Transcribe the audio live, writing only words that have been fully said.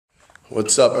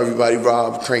What's up, everybody?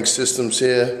 Rob-KranksystemsJC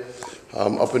here.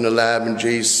 I'm up in the lab in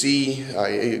JC.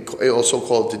 I also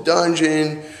call it the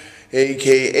dungeon,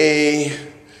 aka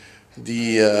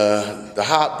the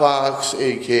hot box,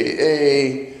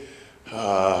 aka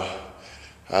I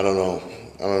don't know.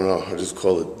 I just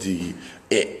call it the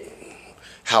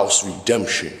house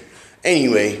redemption.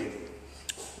 Anyway,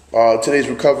 today's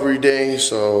recovery day,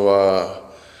 so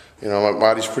you know, my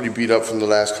body's pretty beat up from the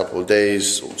last couple of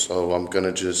days, so I'm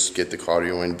gonna just get the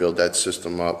cardio in, build that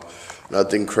system up.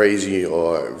 Nothing crazy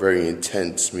or very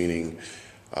intense, meaning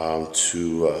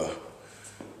to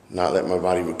not let my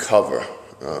body recover.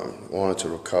 I wanted to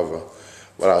recover,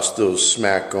 but I'll still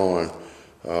smack on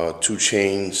 2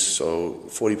 chains, so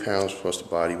 40 pounds plus the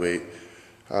body weight.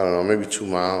 I don't know, maybe 2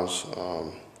 miles.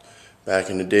 Back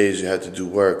in the days, you had to do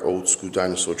work, old school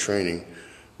dinosaur training.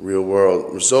 Real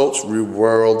world results, real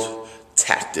world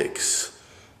tactics.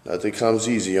 Nothing comes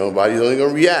easy. Your body's only going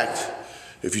to react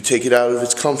if you take it out of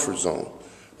its comfort zone.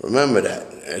 Remember that.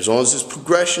 As long as it's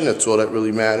progression, that's all that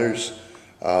really matters.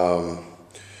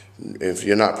 If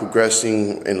you're not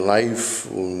progressing in life,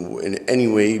 in any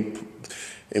way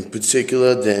in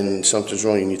particular, then something's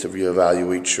wrong. You need to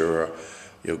reevaluate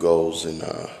your goals and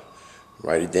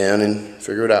write it down and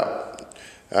figure it out.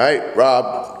 All right,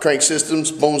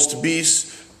 Rob-KranksystemsJC, bones to beast.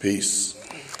 Peace.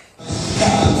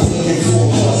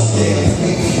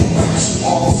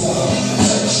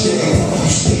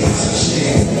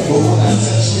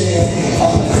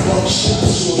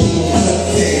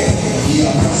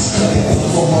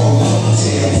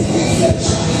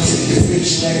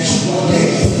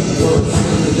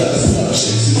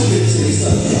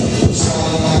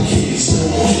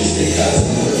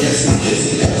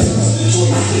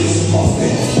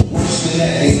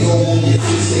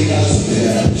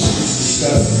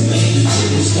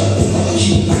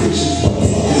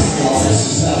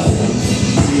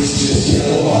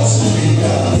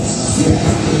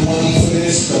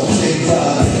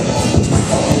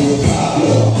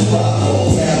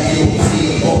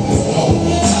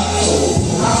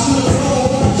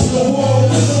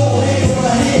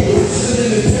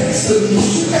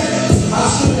 I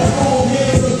stood at home.